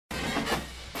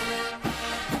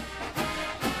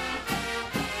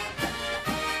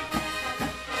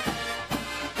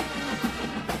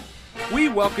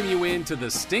welcome you into the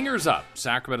Stingers Up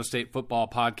Sacramento State Football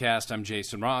Podcast. I'm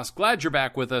Jason Ross. Glad you're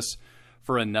back with us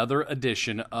for another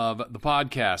edition of the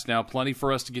podcast. Now, plenty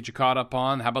for us to get you caught up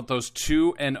on. How about those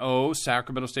 2-0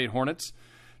 Sacramento State Hornets?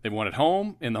 They won at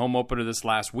home in the home opener this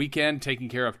last weekend, taking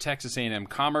care of Texas A7M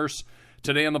Commerce.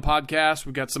 Today on the podcast,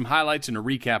 we've got some highlights and a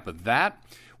recap of that.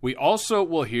 We also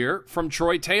will hear from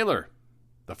Troy Taylor,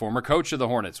 the former coach of the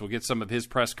Hornets. We'll get some of his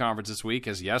press conference this week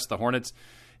as, yes, the Hornets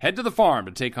head to the farm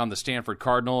to take on the Stanford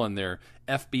Cardinal in their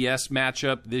FBS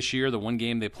matchup this year, the one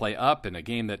game they play up, and a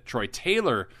game that Troy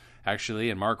Taylor actually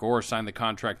and Mark Orr signed the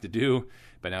contract to do.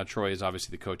 But now Troy is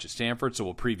obviously the coach at Stanford, so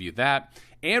we'll preview that.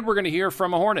 And we're going to hear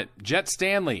from a Hornet, Jett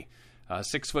Stanley,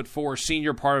 6'4",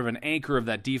 senior, part of an anchor of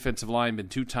that defensive line, been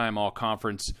two-time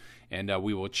all-conference, and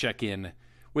we will check in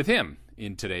with him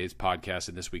in today's podcast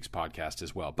and this week's podcast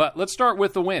as well. But let's start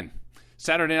with the win.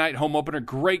 Saturday night home opener,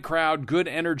 great crowd, good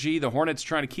energy. The Hornets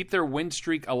trying to keep their win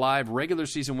streak alive. Regular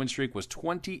season win streak was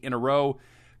 20 in a row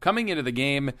coming into the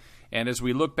game. And as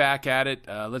we look back at it,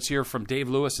 let's hear from Dave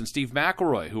Lewis and Steve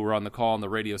McElroy, who were on the call on the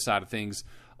radio side of things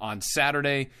on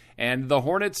Saturday. And the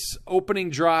Hornets'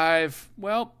 opening drive,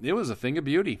 well, it was a thing of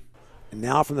beauty. And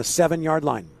now from the 7-yard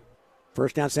line.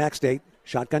 First down, Sac State.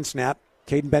 Shotgun snap.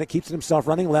 Caden Bennett keeps it himself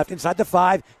running left inside the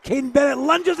 5. Caden Bennett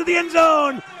lunges to the end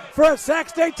zone for a Sac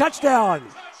State touchdown.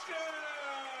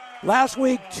 Last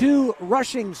week, 2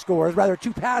 rushing scores, rather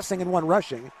 2 passing and 1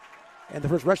 rushing. And the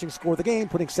first rushing score of the game,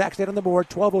 putting Sac State on the board,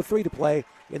 12:03 to play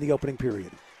in the opening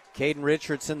period. Caden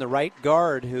Richardson, the right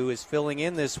guard, who is filling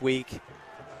in this week.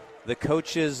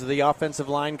 The offensive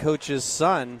line coach's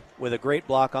son, with a great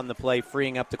block on the play,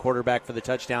 freeing up the quarterback for the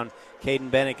touchdown. Caden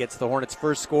Bennett gets the Hornets'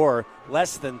 first score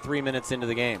less than 3 minutes into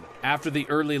the game. After the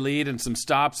early lead and some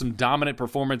stops, some dominant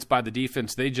performance by the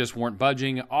defense, they just weren't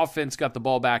budging. Offense got the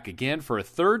ball back again for a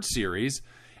third series,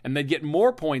 and they'd get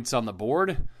more points on the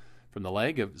board from the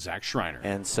leg of Zach Schreiner.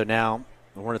 And so now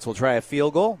the Hornets will try a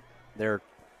field goal. Their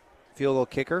field goal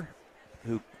kicker,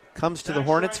 who comes to the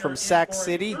Hornets from Sac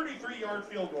City.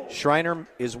 Schreiner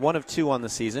is 1 of 2 on the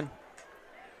season.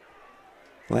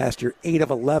 Last year, 8 of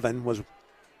 11, was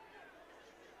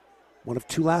 1 of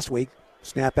 2 last week.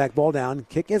 Snap back, ball down.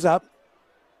 Kick is up.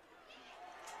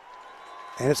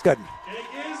 And it's good. Kick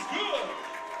is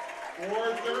good.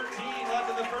 4:13 left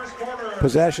in the first quarter.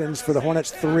 Possessions for the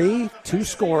Hornets, 3, 2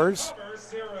 scores.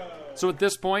 So at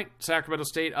this point, Sacramento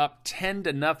State up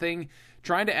 10-0,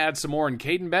 trying to add some more. And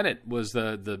Caden Bennett was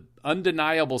the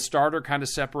undeniable starter, kind of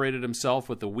separated himself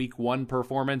with the week 1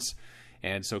 performance.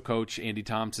 And so Coach Andy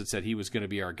Thompson said he was going to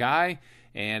be our guy.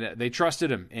 And they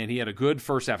trusted him. And he had a good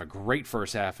first half, a great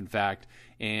first half, in fact.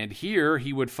 And here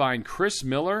he would find Chris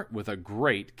Miller with a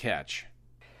great catch.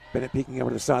 Bennett peeking over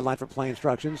to the sideline for play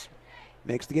instructions.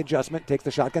 Makes the adjustment, takes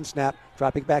the shotgun snap.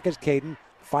 Dropping back is Caden.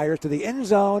 Fires to the end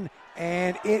zone.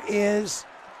 And it is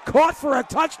caught for a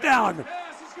touchdown.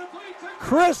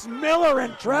 Chris Miller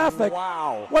in traffic.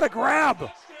 Wow. What a grab.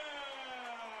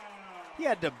 He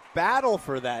had to battle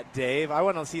for that, Dave. I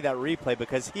want to see that replay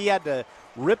because he had to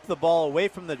rip the ball away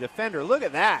from the defender. Look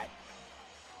at that.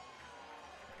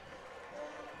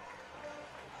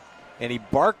 And he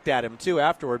barked at him, too,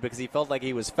 afterward because he felt like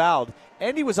he was fouled.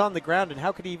 And he was on the ground, and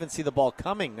how could he even see the ball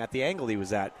coming at the angle he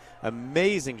was at?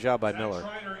 Amazing job by Miller.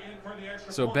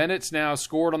 So Bennett's now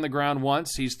scored on the ground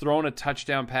once. He's thrown a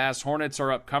touchdown pass. Hornets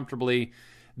are up comfortably.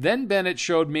 Then Bennett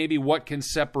showed maybe what can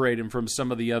separate him from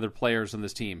some of the other players on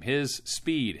this team. His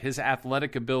speed, his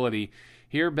athletic ability.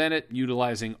 Here Bennett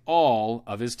utilizing all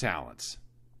of his talents.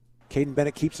 Caden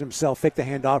Bennett keeps himself, fake the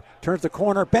handoff, turns the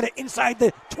corner. Bennett inside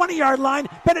the 20-yard line.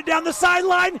 Bennett down the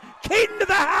sideline. Caden to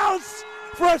the house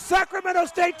for a Sacramento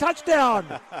State touchdown.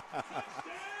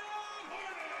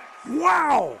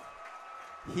 Wow.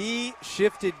 He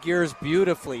shifted gears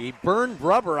beautifully. He burned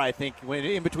rubber, I think, when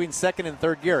in between second and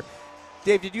third gear.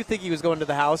 Dave, did you think he was going to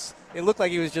the house? It looked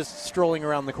like he was just strolling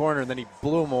around the corner, and then he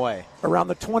blew him away. Around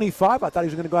the 25, I thought he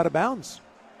was going to go out of bounds.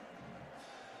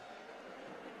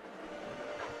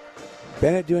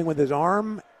 Bennett doing with his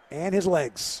arm and his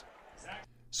legs.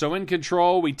 So in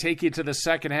control, we take you to the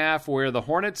second half where the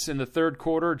Hornets in the third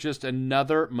quarter, just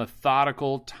another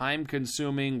methodical,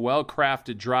 time-consuming,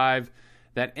 well-crafted drive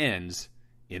that ends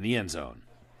in the end zone.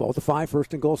 Ball at the 5,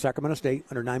 first and goal, Sacramento State,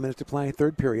 under 9 minutes to play,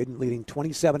 third period, leading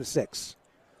 27-6.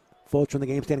 Fulcher in the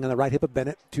game, standing on the right hip of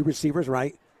Bennett, 2 receivers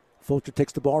right. Fulcher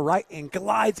takes the ball right and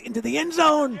glides into the end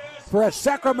zone for a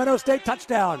Sacramento State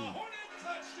touchdown.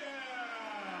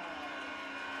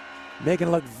 Making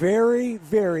it look very,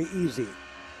 very easy.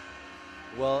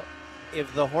 Well,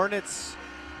 if the Hornets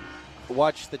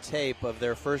watch the tape of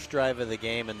their first drive of the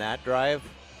game and that drive,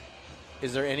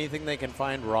 is there anything they can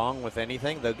find wrong with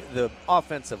anything? The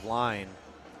offensive line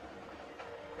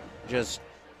just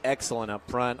excellent up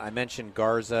front. I mentioned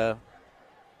Garza.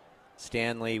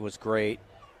 Stanley was great.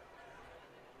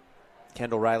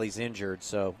 Kendall Riley's injured,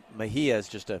 so Mejia is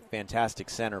just a fantastic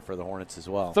center for the Hornets as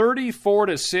well.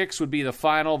 34-6 would be the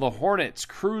final. The Hornets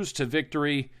cruise to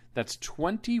victory. That's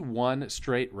 21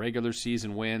 straight regular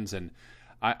season wins, and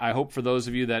I hope for those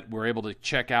of you that were able to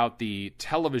check out the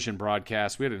television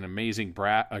broadcast, we had an amazing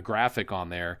graphic on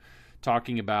there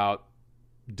talking about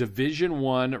Division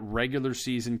I regular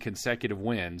season consecutive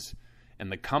wins, and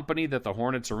the company that the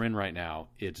Hornets are in right now,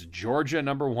 it's Georgia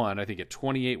number 1, I think at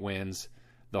 28 wins,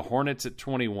 the Hornets at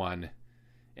 21,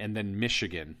 and then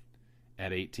Michigan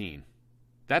at 18.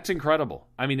 That's incredible.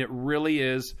 I mean, it really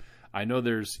is. I know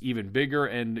there's even bigger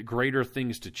and greater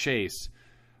things to chase,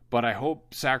 but I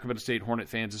hope Sacramento State Hornet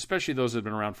fans, especially those that have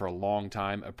been around for a long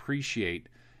time, appreciate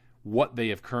what they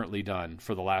have currently done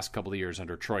for the last couple of years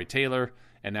under Troy Taylor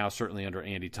and now certainly under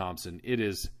Andy Thompson. It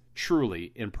is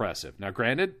truly impressive. Now,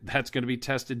 granted, that's going to be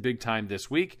tested big time this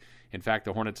week. In fact,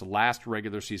 the Hornets' last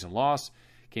regular season loss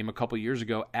came a couple years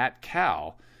ago at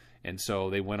Cal, and so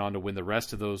they went on to win the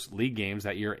rest of those league games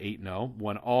that year 8-0,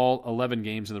 won all 11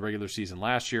 games in the regular season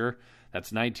last year.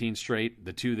 That's 19 straight.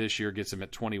 The 2 this year gets them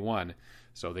at 21.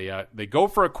 So they go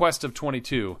for a quest of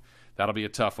 22. That'll be a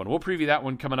tough one. We'll preview that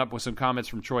one coming up with some comments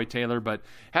from Troy Taylor, but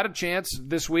had a chance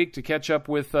this week to catch up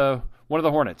with one of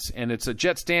the Hornets, and it's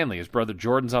Jett Stanley. His brother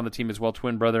Jordan's on the team as well,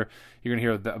 twin brother. You're going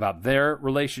to hear about their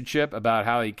relationship, about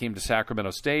how he came to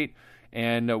Sacramento State,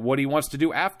 and what he wants to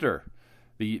do after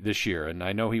this year. And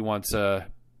I know he wants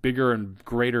bigger and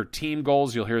greater team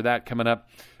goals. You'll hear that coming up.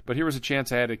 But here was a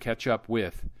chance I had to catch up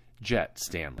with Jett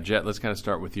Stanley. Jett, let's kind of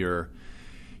start with your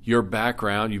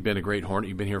background. You've been a great Hornet.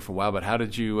 You've been here for a while. But how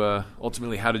did you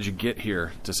ultimately get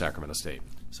here to Sacramento State?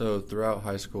 So throughout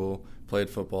high school, played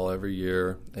football every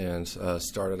year and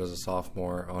started as a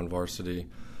sophomore on varsity,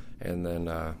 and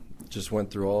then just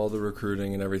went through all the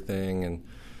recruiting and everything. And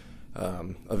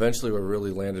eventually what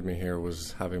really landed me here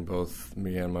was having both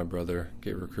me and my brother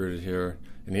get recruited here.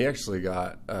 And he actually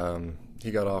got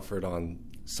offered on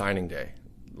signing day,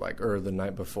 or the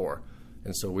night before.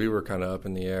 And so we were kind of up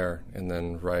in the air, and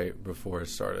then right before it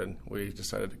started, we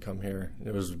decided to come here.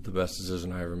 It was the best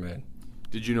decision I ever made.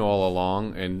 Did you know all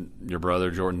along, and your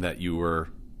brother Jordan, that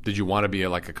did you want to be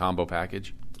like a combo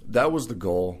package? That was the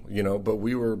goal, but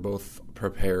we were both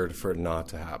prepared for it not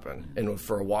to happen. And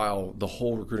for a while, the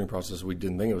whole recruiting process, we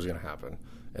didn't think it was going to happen.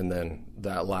 And then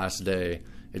that last day,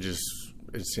 it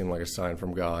seemed like a sign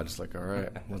from God. It's like, all right,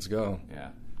 let's go. Yeah.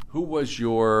 Who was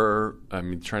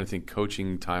trying to think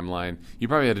coaching timeline. You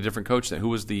probably had a different coach then. Who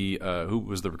was the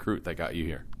recruit that got you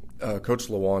here? Coach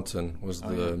Lewanton was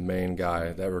the main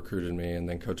guy that recruited me, and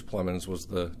then Coach Plemons was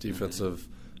the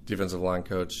defensive line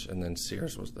coach, and then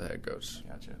Sears was the head coach.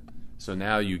 Gotcha. So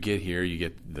now you get here, you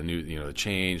get the new, the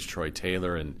change, Troy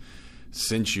Taylor, and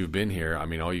since you've been here, I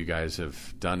mean, all you guys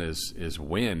have done is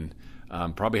win.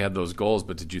 Probably had those goals,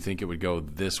 but did you think it would go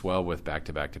this well with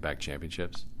back-to-back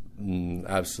championships?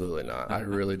 Absolutely not. I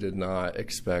really did not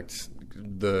expect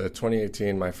the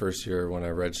 2018, my first year when I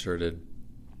redshirted,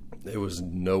 it was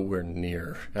nowhere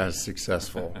near as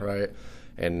successful, right?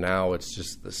 And now it's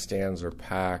just the stands are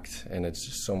packed and it's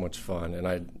just so much fun. And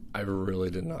I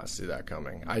really did not see that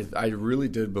coming. I really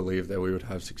did believe that we would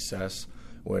have success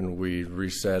when we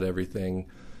reset everything,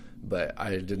 but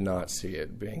I did not see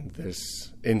it being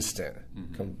this instant,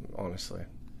 honestly.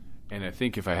 And I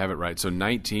think if I have it right, so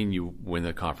 19 you win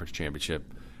the conference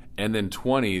championship, and then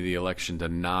 20 the election to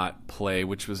not play,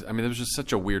 which was, it was just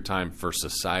such a weird time for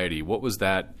society. What was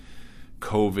that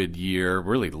COVID year,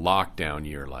 really lockdown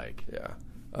year like? Yeah.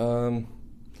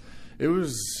 It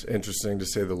was interesting to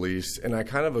say the least, and I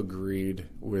kind of agreed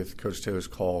with Coach Taylor's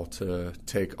call to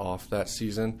take off that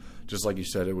season. Just like you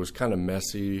said, it was kind of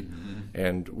messy,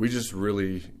 and we just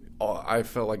really, I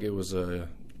felt like it was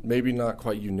maybe not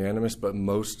quite unanimous, but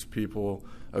most people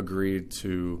agreed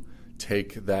to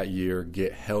take that year,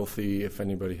 get healthy. If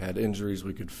anybody had injuries,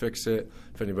 we could fix it.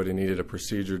 If anybody needed a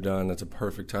procedure done, that's a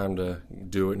perfect time to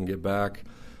do it and get back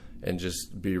and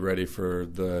just be ready for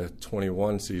the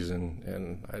 21 season.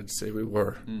 And I'd say we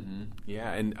were.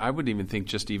 Yeah, and I would even think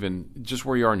just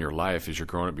where you are in your life as you're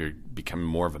growing up, you're becoming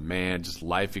more of a man, just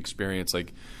life experience.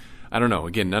 Like, I don't know.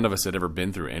 Again, none of us had ever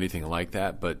been through anything like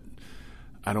that, but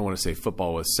I don't want to say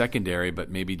football was secondary,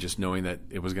 but maybe just knowing that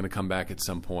it was going to come back at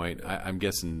some point. I'm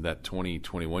guessing that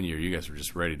 2021 year, you guys were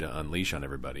just ready to unleash on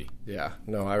everybody. Yeah.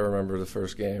 No, I remember the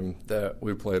first game that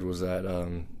we played was at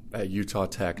Utah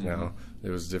Tech now.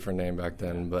 It was a different name back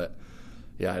then. But,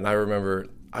 yeah, and I remember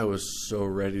I was so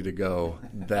ready to go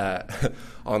that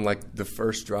on like the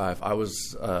first drive, I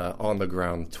was on the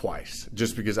ground twice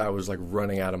just because I was like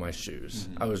running out of my shoes.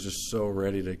 I was just so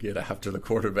ready to get after the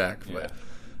quarterback. But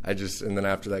and then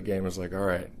after that game, I was like, all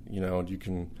right, you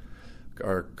can,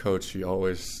 our coach, he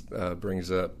always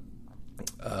brings up,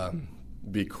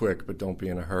 be quick, but don't be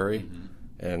in a hurry.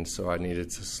 And so I needed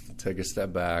to take a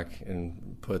step back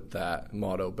and put that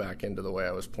motto back into the way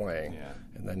I was playing.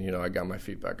 And then, I got my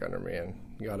feet back under me and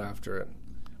got after it.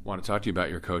 I want to talk to you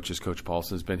about your coaches. Coach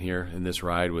Paulson's been here in this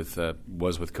ride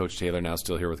was with Coach Taylor, now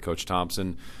still here with Coach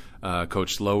Thompson.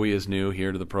 Coach Slowey is new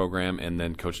here to the program, and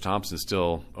then Coach Thompson's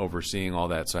still overseeing all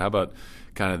that. So how about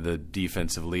kind of the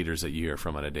defensive leaders that you hear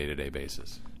from on a day-to-day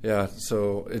basis? Yeah,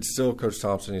 so it's still Coach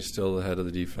Thompson. He's still the head of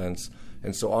the defense.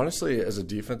 And so honestly, as a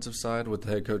defensive side with the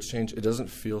head coach change, it doesn't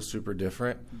feel super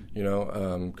different.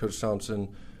 Coach Thompson,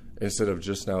 instead of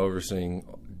just now overseeing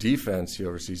defense, he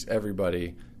oversees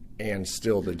everybody and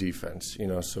still the defense.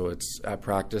 So it's at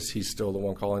practice, he's still the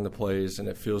one calling the plays, and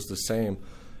it feels the same.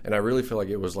 And I really feel like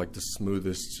it was like the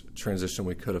smoothest transition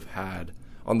we could have had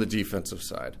on the defensive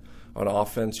side. On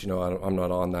offense, I'm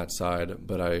not on that side,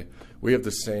 but we have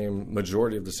the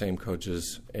majority of the same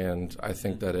coaches, and I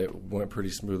think that it went pretty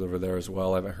smooth over there as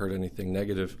well. I haven't heard anything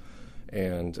negative.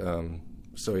 And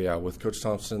with Coach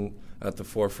Thompson at the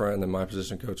forefront, and then my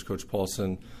position coach, Coach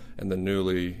Paulson, and the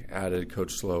newly added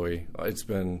Coach Slowey, it's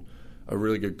been a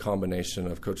really good combination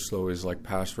of Coach Slowey's like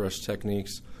pass rush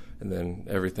techniques and then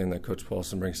everything that Coach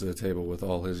Paulson brings to the table with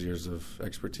all his years of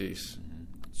expertise.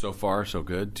 So far, so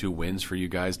good. 2 wins for you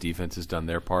guys. Defense has done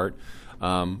their part.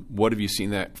 What have you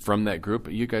seen from that group?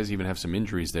 You guys even have some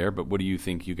injuries there, but what do you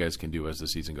think you guys can do as the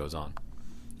season goes on?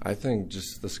 I think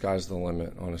just the sky's the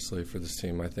limit, honestly, for this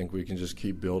team. I think we can just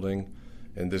keep building,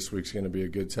 and this week's going to be a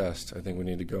good test. I think we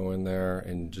need to go in there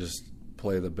and just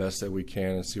play the best that we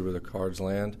can and see where the cards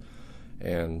land.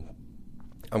 And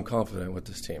I'm confident with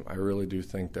this team. I really do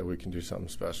think that we can do something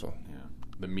special. Yeah.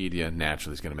 The media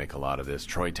naturally is going to make a lot of this.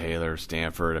 Troy Taylor,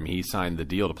 Stanford. I mean, he signed the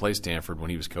deal to play Stanford when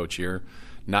he was coach here,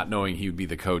 not knowing he would be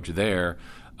the coach there.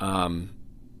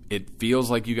 It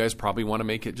feels like you guys probably want to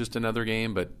make it just another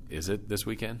game, but is it this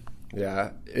weekend?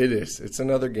 Yeah, it is. It's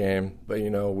another game, but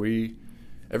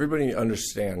everybody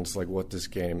understands like what this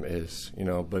game is,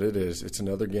 but it is. It's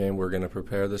another game. We're going to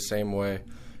prepare the same way,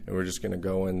 and we're just going to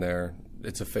go in there.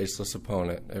 It's a faceless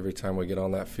opponent every time we get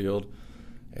on that field.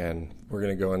 And we're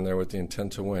going to go in there with the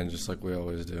intent to win, just like we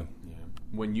always do. Yeah.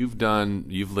 When you've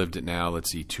lived it now, let's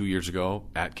see, 2 years ago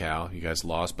at Cal, you guys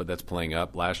lost, but that's playing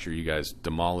up. Last year, you guys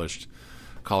demolished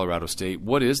Colorado State.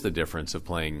 What is the difference of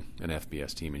playing an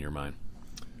FBS team in your mind?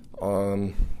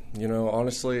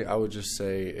 Honestly, I would just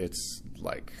say it's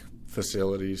like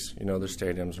facilities. Their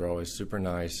stadiums are always super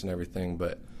nice and everything,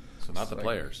 but so not the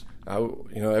players.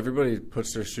 Everybody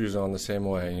puts their shoes on the same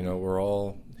way. We're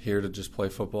all here to just play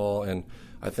football, and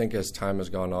I think as time has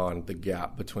gone on, the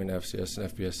gap between FCS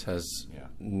and FBS has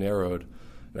narrowed,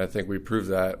 and I think we proved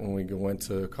that when we went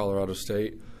to Colorado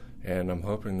State, and I'm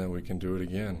hoping that we can do it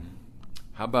again.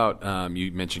 How about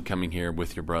you mentioned coming here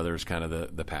with your brothers, kind of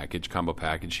the combo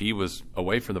package. He was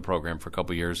away from the program for a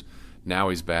couple of years. Now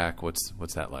he's back. What's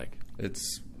that like?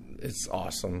 It's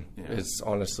awesome. Yeah. It's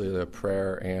honestly a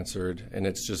prayer answered, and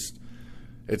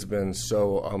it's been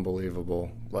so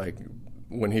unbelievable. Like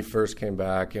when he first came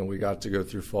back and we got to go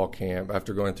through fall camp,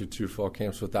 after going through 2 fall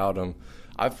camps without him,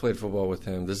 I've played football with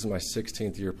him. This is my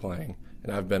 16th year playing,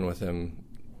 and I've been with him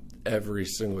every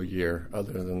single year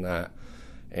other than that.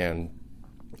 And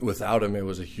without him, it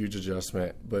was a huge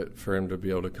adjustment, but for him to be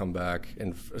able to come back,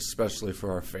 and especially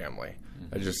for our family,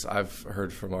 I've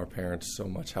heard from our parents so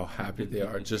much how happy they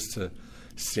are just to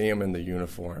see him in the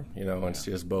uniform, and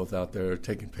see us both out there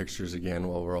taking pictures again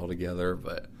while we're all together.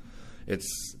 But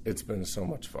it's been so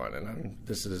much fun, and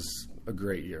this is a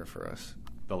great year for us.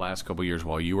 The last couple of years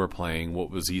while you were playing, what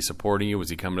was he supporting you? Was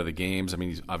he coming to the games? I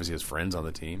mean, he obviously has friends on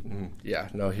the team. Mm-hmm. Yeah,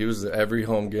 no, he was at every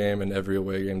home game and every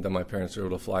away game that my parents were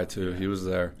able to fly to. He was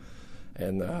there.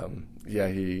 And,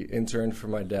 he interned for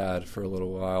my dad for a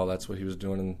little while. That's what he was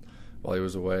doing while he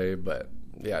was away. But,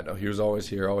 he was always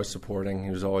here, always supporting. He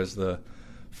was always the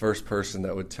first person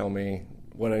that would tell me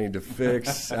what I need to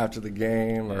fix after the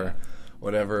game or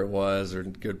whatever it was, or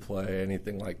good play,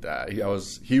 anything like that. He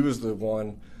was the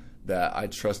one that I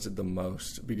trusted the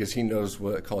most because he knows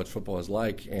what college football is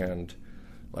like, and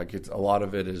a lot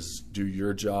of it is do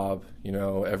your job.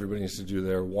 Everybody needs to do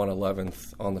their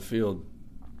 1/11th on the field,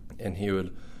 and he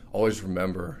would always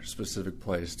remember specific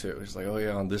plays too. He's like, oh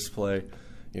yeah, on this play,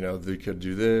 they could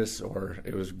do this, or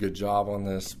it was a good job on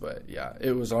this. But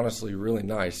it was honestly really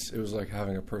nice. It was like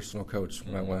having a personal coach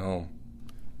when I went home.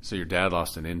 So your dad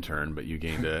lost an intern, but you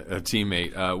gained a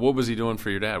teammate. What was he doing for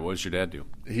your dad? What does your dad do?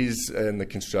 He's in the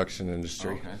construction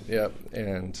industry. Okay. Yep.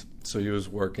 And so he was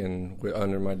working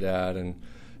under my dad and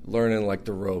learning like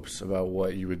the ropes about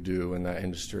what you would do in that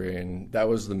industry. And that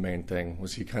was the main thing,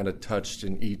 was he kind of touched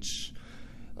in each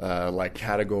like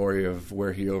category of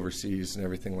where he oversees and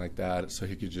everything like that, so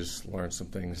he could just learn some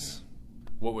things.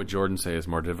 What would Jordan say is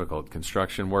more difficult,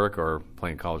 construction work or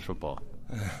playing college football?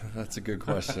 That's a good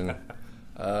question.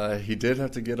 He did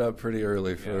have to get up pretty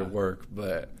early for work,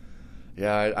 but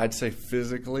yeah, I'd say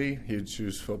physically he'd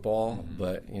choose football,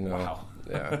 but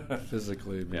yeah,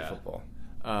 physically it'd be football.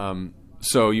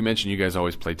 So you mentioned you guys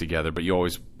always played together, but you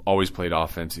always played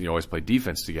offense and you always played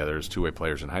defense together as two-way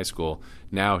players in high school.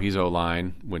 Now he's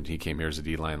O-line. When he came here as a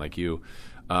D-line like you,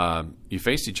 you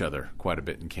faced each other quite a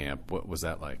bit in camp. What was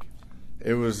that like?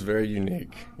 It was very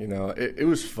unique. It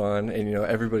was fun, and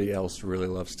everybody else really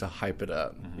loves to hype it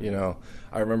up.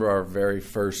 I remember our very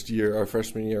first year, our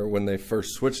freshman year, when they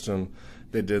first switched him,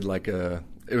 they did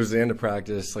it was the end of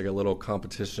practice, like a little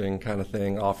competition kind of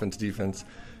thing, offense, defense.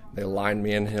 They lined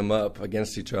me and him up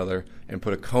against each other and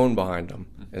put a cone behind him.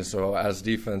 And so as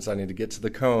defense, I need to get to the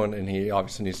cone, and he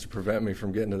obviously needs to prevent me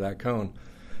from getting to that cone.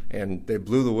 And they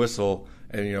blew the whistle,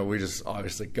 and we just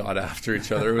obviously got after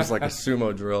each other. It was like a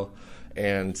sumo drill.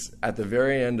 And at the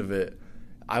very end of it,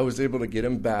 I was able to get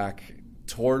him back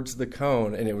towards the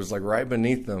cone, and it was like right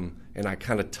beneath him, and I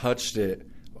kind of touched it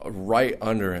right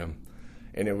under him.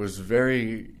 And it was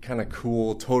very kind of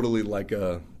cool, totally like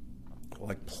a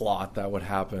plot that would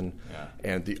happen. Yeah.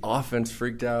 And the offense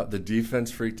freaked out, the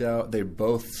defense freaked out. They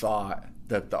both thought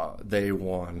that they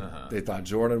won. They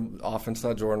thought offense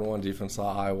thought Jordan won, defense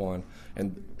thought I won.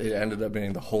 And it ended up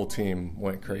being the whole team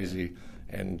went crazy.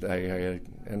 And I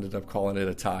ended up calling it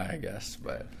a tie, I guess.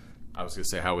 But I was going to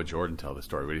say, how would Jordan tell the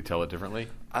story? Would he tell it differently?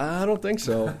 I don't think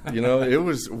so.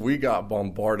 We got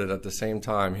bombarded at the same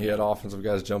time. He had offensive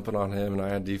guys jumping on him, and I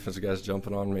had defensive guys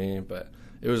jumping on me. But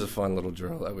it was a fun little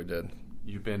drill that we did.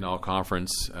 You've been all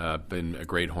conference, been a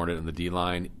great Hornet in the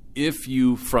D-line. If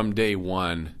you, from day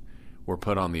one, were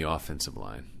put on the offensive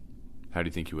line, how do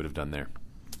you think you would have done there?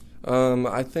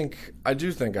 I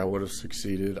do think I would have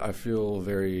succeeded. I feel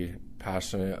very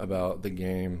passionate about the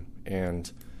game,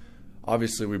 and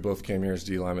obviously we both came here as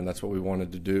D-linemen. That's what we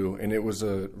wanted to do, and it was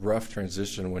a rough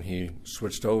transition when he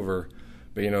switched over.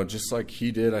 But just like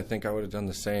he did, I think I would have done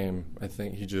the same. I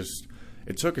think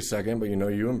it took a second, but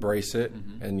you embrace it,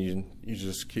 and you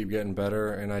just keep getting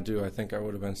better. And I think I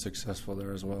would have been successful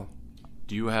there as well.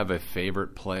 Do you have a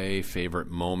favorite play,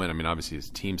 favorite moment? I mean, obviously it's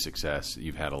team success.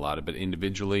 You've had a lot of, but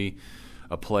individually,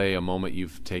 a play, a moment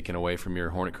you've taken away from your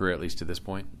Hornet career, at least to this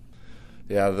point?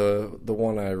 Yeah, the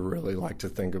one I really like to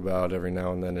think about every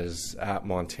now and then is at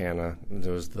Montana.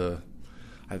 There was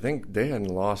I think they hadn't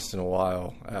lost in a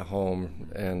while at home,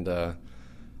 and I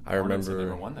Hornets remember had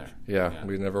never won there. Yeah,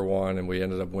 we never won, and we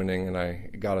ended up winning, and I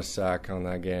got a sack on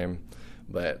that game.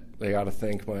 But they got to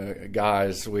thank my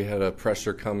guys. We had a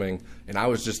pressure coming, and I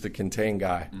was just the contain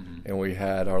guy. And we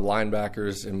had our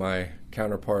linebackers and my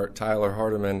counterpart, Tyler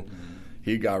Hardiman.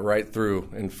 He got right through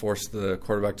and forced the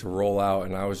quarterback to roll out,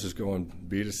 and I was just going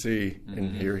B to C.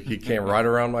 And he came right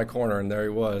around my corner, and there he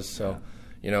was. So,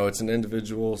 it's an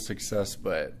individual success,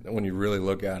 but when you really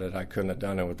look at it, I couldn't have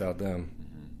done it without them.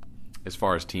 As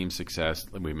far as team success,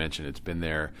 like we mentioned, it's been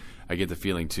there. I get the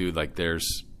feeling, too, like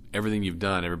there's everything you've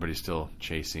done, everybody's still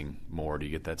chasing more. Do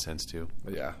you get that sense, too?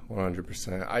 Yeah,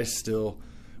 100%.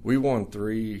 We won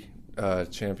 3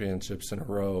 championships in a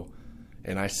row,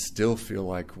 and I still feel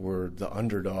like we're the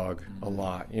underdog a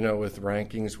lot. With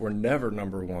rankings, we're never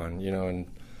number one,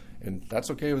 and that's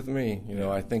okay with me.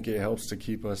 I think it helps to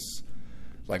keep us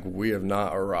like we have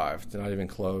not arrived, not even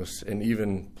close. And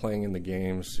even playing in the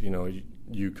games,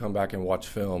 you come back and watch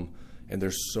film, and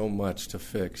there's so much to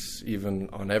fix, even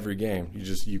on every game.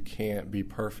 You can't be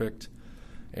perfect.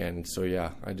 And so,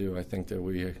 yeah, I do. I think that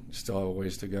we still have a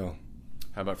ways to go.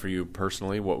 How about for you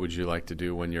personally? What would you like to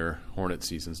do when your Hornet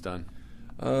season's done?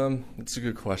 It's a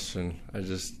good question.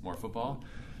 More football?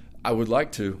 I would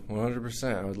like to,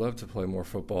 100%. I would love to play more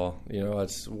football.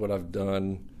 That's what I've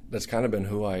done. That's kind of been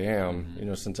who I am,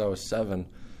 since I was 7.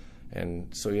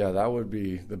 And so, yeah, that would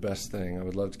be the best thing. I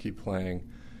would love to keep playing.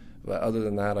 But other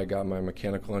than that, I got my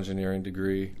mechanical engineering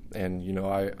degree, and,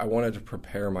 I wanted to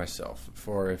prepare myself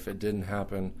for if it didn't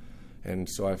happen. And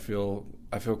so I feel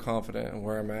confident in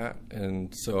where I'm at.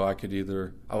 And so I've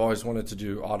always wanted to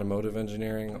do automotive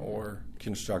engineering or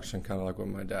construction, kind of like what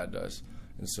my dad does.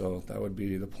 And so that would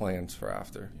be the plans for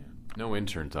after. Yeah. No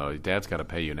interns, though. Dad's got to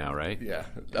pay you now, right? Yeah.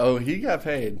 Oh, he got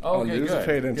paid. Oh, okay, it was good. a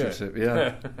paid internship.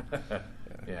 Yeah. Yeah.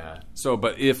 Yeah. So,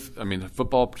 but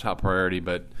football top priority,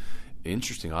 but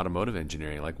interesting automotive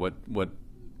engineering. Like, what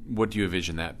do you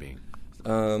envision that being?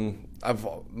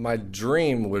 My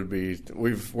dream would be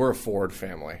we're a Ford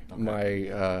family. Okay.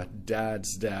 My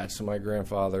dad's dad, so my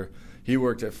grandfather, he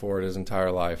worked at Ford his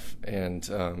entire life, and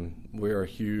we're a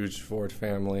huge Ford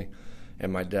family.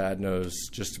 And my dad knows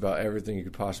just about everything you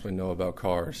could possibly know about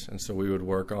cars, and so we would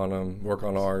work on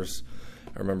ours.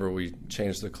 I remember we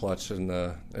changed the clutch we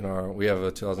have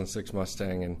a 2006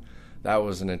 Mustang, and that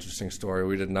was an interesting story.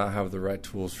 We did not have the right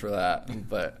tools for that,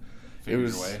 but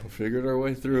figured our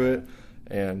way through it.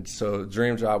 And so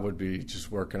dream job would be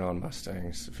just working on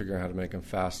Mustangs, figuring out how to make them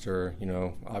faster,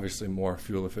 obviously more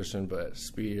fuel efficient, but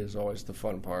speed is always the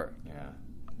fun part. Yeah.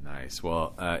 Nice.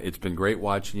 Well, it's been great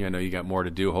watching you. I know you got more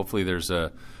to do. Hopefully there's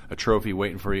a trophy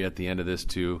waiting for you at the end of this,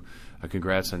 too.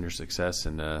 Congrats on your success,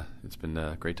 and it's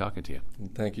been great talking to you.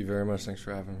 Thank you very much. Thanks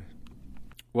for having me.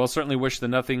 Well, certainly wish the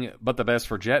nothing but the best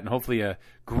for Jett, and hopefully a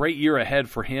great year ahead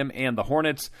for him and the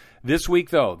Hornets. This week,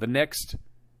 though, the next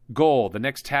goal, the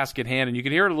next task at hand, and you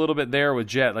can hear it a little bit there with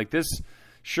Jett. Like this,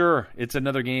 sure, it's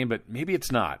another game, but maybe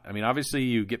it's not. I mean, obviously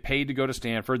you get paid to go to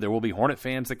Stanford. There will be Hornet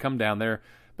fans that come down there,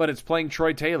 but it's playing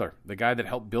Troy Taylor, the guy that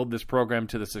helped build this program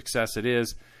to the success it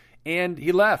is. And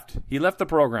he left. He left the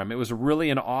program. It was really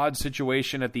an odd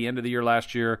situation at the end of the year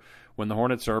last year when the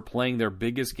Hornets are playing their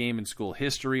biggest game in school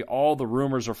history. All the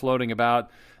rumors are floating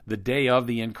about the day of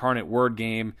the Incarnate Word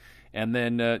game. And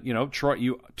then, Troy,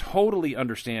 you totally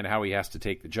understand how he has to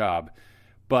take the job.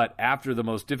 But after the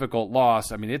most difficult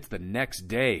loss, I mean, it's the next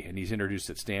day, and he's introduced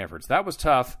at Stanford. So that was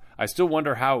tough. I still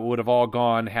wonder how it would have all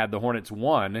gone had the Hornets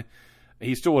won.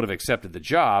 He still would have accepted the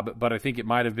job, but I think it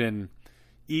might have been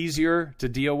easier to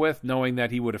deal with knowing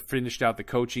that he would have finished out the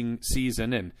coaching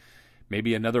season and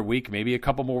maybe another week, maybe a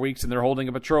couple more weeks, and they're holding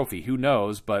up a trophy. Who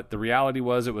knows? But the reality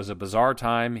was it was a bizarre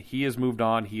time. He has moved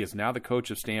on. He is now the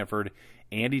coach of Stanford.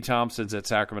 Andy Thompson's at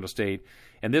Sacramento State.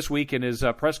 And this week in his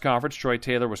press conference, Troy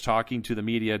Taylor was talking to the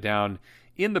media down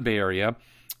in the Bay Area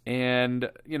and,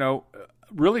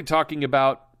 really talking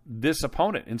about this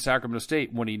opponent in Sacramento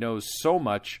State when he knows so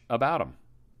much about him.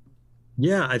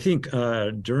 Yeah, I think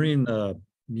during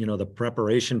the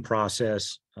preparation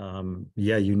process,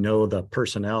 the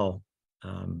personnel,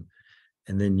 and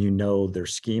then their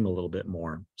scheme a little bit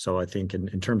more. So I think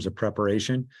in terms of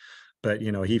preparation, but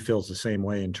he feels the same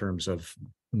way in terms of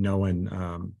knowing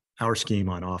our scheme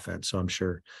on offense. So I'm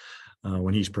sure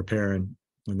when he's preparing,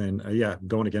 and then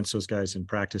going against those guys in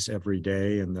practice every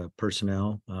day and the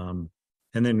personnel,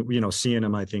 and then seeing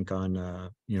them, I think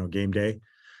on game day.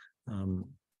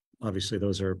 Obviously,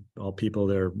 those are all people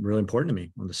that are really important to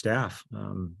me on the staff,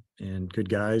 and good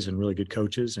guys and really good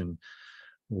coaches, and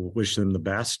we'll wish them the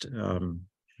best.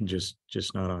 Just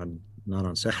not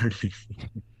on Saturday.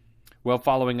 Well,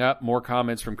 following up, more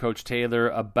comments from Coach Taylor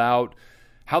about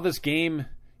how this game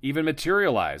even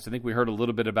materialized. I think we heard a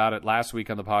little bit about it last week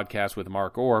on the podcast with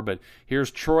Mark Orr, but here's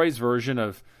Troy's version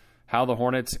of how the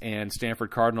Hornets and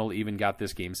Stanford Cardinal even got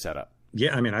this game set up.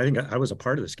 Yeah, I mean, I think I was a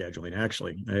part of the scheduling,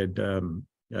 actually. I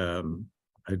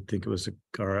think it was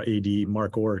our AD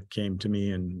Mark Orr came to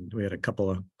me, and we had a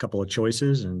couple of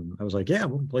choices, and I was like, "Yeah,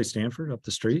 we'll play Stanford up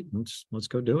the street. Let's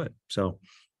go do it." So,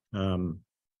 I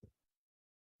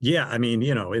mean,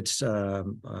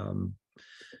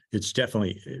 it's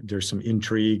definitely there's some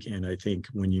intrigue, and I think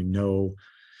when you know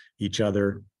each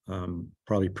other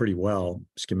probably pretty well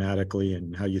schematically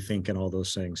and how you think and all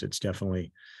those things, it's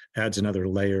definitely adds another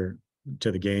layer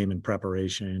to the game and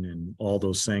preparation and all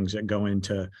those things that go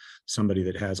into somebody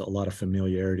that has a lot of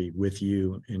familiarity with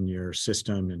you in your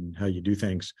system and how you do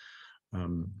things.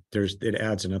 It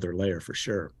adds another layer for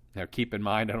sure. Now, keep in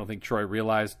mind, I don't think Troy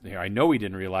realized, I know he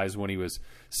didn't realize when he was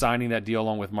signing that deal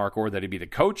along with Mark Orr that he'd be the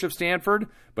coach of Stanford,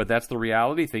 but that's the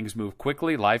reality. Things move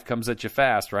quickly. Life comes at you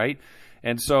fast, right?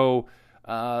 And so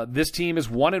this team is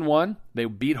 1-1. They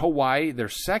beat Hawaii. Their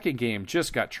second game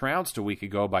just got trounced a week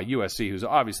ago by USC, who's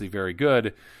obviously very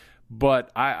good.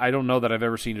 But I don't know that I've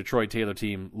ever seen a Troy Taylor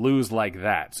team lose like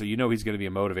that. So he's going to be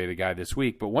a motivated guy this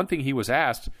week. But one thing he was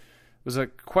asked was a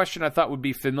question I thought would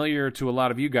be familiar to a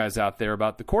lot of you guys out there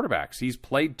about the quarterbacks. He's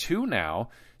played 2 now,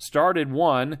 started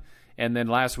 1, and then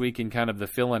last week in kind of the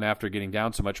fill-in after getting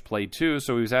down so much, played 2.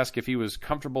 So he was asked if he was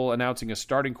comfortable announcing a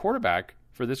starting quarterback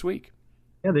for this week.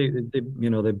 Yeah,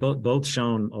 they both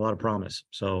shown a lot of promise.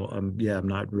 So I'm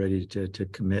not ready to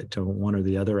commit to one or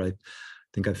the other. I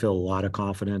think I feel a lot of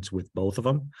confidence with both of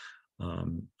them.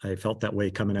 I felt that way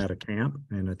coming out of camp,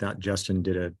 and I thought Justin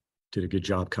did did a good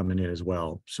job coming in as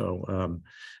well. So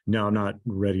no, I'm not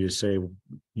ready to say,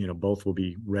 both will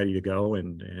be ready to go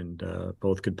and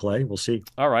both could play. We'll see.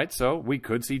 All right, so we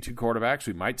could see two quarterbacks.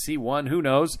 We might see one. Who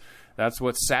knows? That's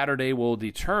what Saturday will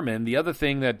determine. The other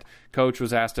thing that Coach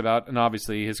was asked about, and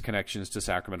obviously his connections to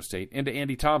Sacramento State and to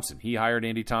Andy Thompson. He hired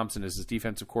Andy Thompson as his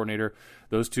defensive coordinator.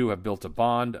 Those two have built a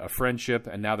bond, a friendship,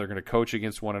 and now they're going to coach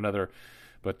against one another.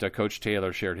 But Coach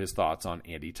Taylor shared his thoughts on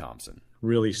Andy Thompson.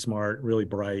 Really smart, really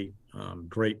bright,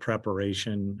 great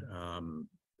preparation.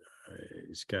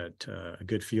 He's got a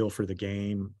good feel for the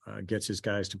game, gets his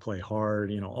guys to play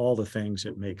hard, all the things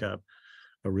that make up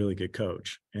a really good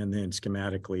coach. And then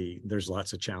schematically, there's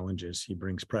lots of challenges. He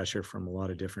brings pressure from a lot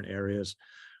of different areas.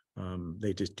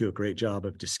 They just do a great job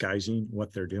of disguising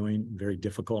what they're doing. Very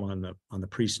difficult on the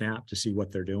pre-snap to see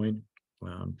what they're doing.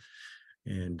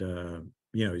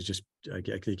 He's just, I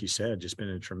think you said, just been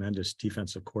a tremendous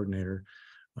defensive coordinator.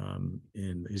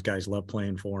 And these guys love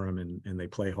playing for him, and they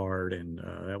play hard. And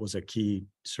that was a key,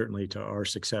 certainly, to our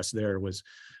success there, was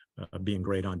being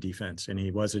great on defense. And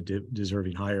he was a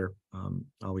deserving hire. I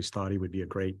always thought he would be a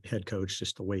great head coach,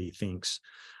 just the way he thinks,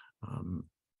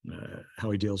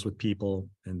 how he deals with people,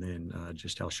 and then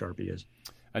just how sharp he is.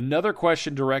 Another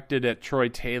question directed at Troy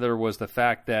Taylor was the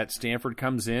fact that Stanford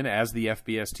comes in as the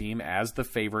FBS team, as the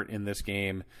favorite in this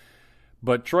game.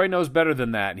 But Troy knows better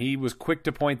than that. He was quick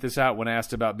to point this out when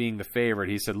asked about being the favorite.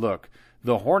 He said, look,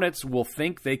 the Hornets will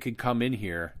think they could come in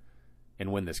here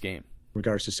and win this game. In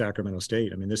regards to Sacramento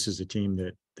State, I mean, this is a team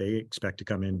that they expect to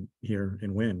come in here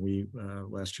and win. We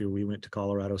last year we went to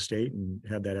Colorado State and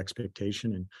had that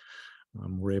expectation, and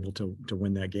were able to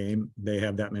win that game. They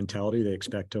have that mentality. They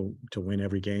expect to win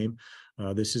every game.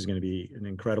 This is going to be an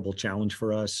incredible challenge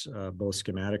for us, both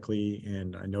schematically,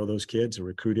 and I know those kids are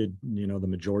recruited, the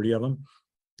majority of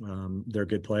them. They're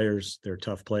good players. They're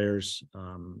tough players.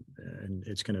 And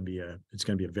it's going to be a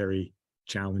very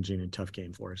challenging and tough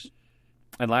game for us.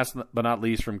 And last but not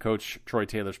least, from Coach Troy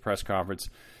Taylor's press conference,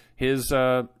 his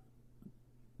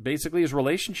basically his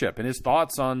relationship and his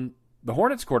thoughts on the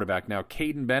Hornets quarterback now,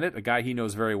 Caden Bennett, a guy he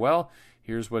knows very well.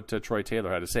 Here's what Troy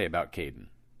Taylor had to say about Caden.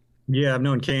 Yeah, I've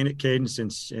known Caden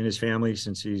since, and his family,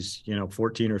 since he's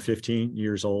 14 or 15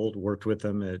 years old. Worked with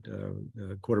him at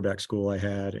a quarterback school I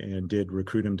had, and did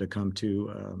recruit him to come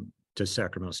to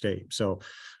Sacramento State. So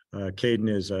Caden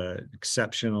is an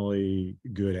exceptionally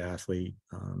good athlete.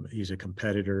 He's a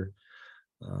competitor.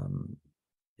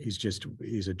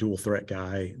 He's a dual threat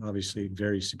guy, obviously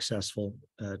very successful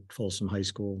at Folsom High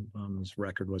School. His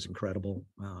record was incredible.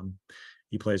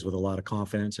 He plays with a lot of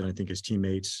confidence, and I think his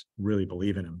teammates really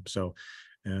believe in him. So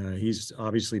he's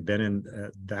obviously been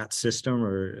in that system,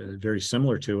 or very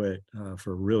similar to it,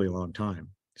 for a really long time.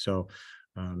 So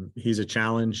he's a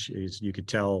challenge. You could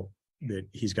tell that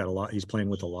he's playing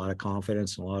with a lot of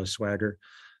confidence and a lot of swagger.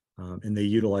 And they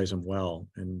utilize him well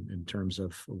in terms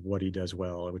of what he does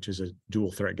well, which is a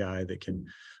dual threat guy that can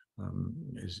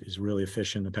is really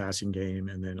efficient in the passing game,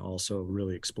 and then also a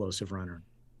really explosive runner.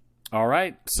 All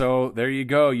right, so there you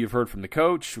go. You've heard from the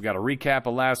coach. We got a recap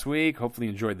of last week. Hopefully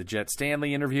you enjoyed the Jett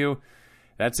Stanley interview.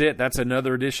 That's it. That's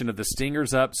another edition of the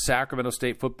Stingers Up Sacramento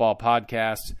State Football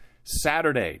Podcast.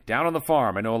 Saturday, down on the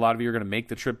farm. I know a lot of you are going to make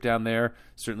the trip down there.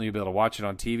 Certainly you'll be able to watch it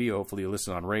on TV. Hopefully you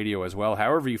listen on radio as well.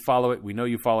 However you follow it, we know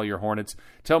you follow your Hornets.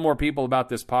 Tell more people about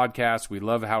this podcast. We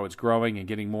love how it's growing and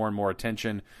getting more and more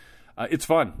attention. It's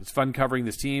fun. It's fun covering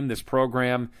this team, this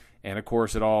program, and, of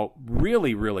course, it all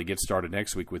really, really gets started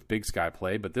next week with Big Sky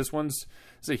play. But this one's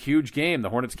a huge game.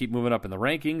 The Hornets keep moving up in the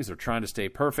rankings. They're trying to stay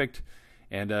perfect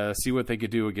and see what they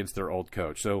could do against their old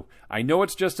coach. So I know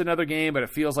it's just another game, but it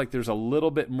feels like there's a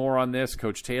little bit more on this.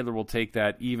 Coach Taylor will take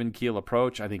that even-keel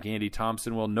approach. I think Andy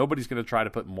Thompson will. Nobody's going to try to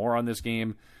put more on this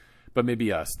game, but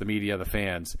maybe us, the media, the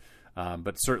fans.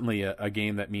 But certainly a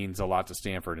game that means a lot to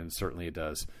Stanford, and certainly it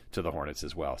does to the Hornets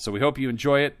as well. So we hope you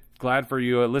enjoy it. Glad for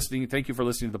you listening. Thank you for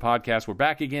listening to the podcast. We're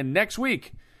back again next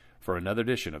week for another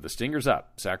edition of the Stingers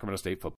Up Sacramento State Football.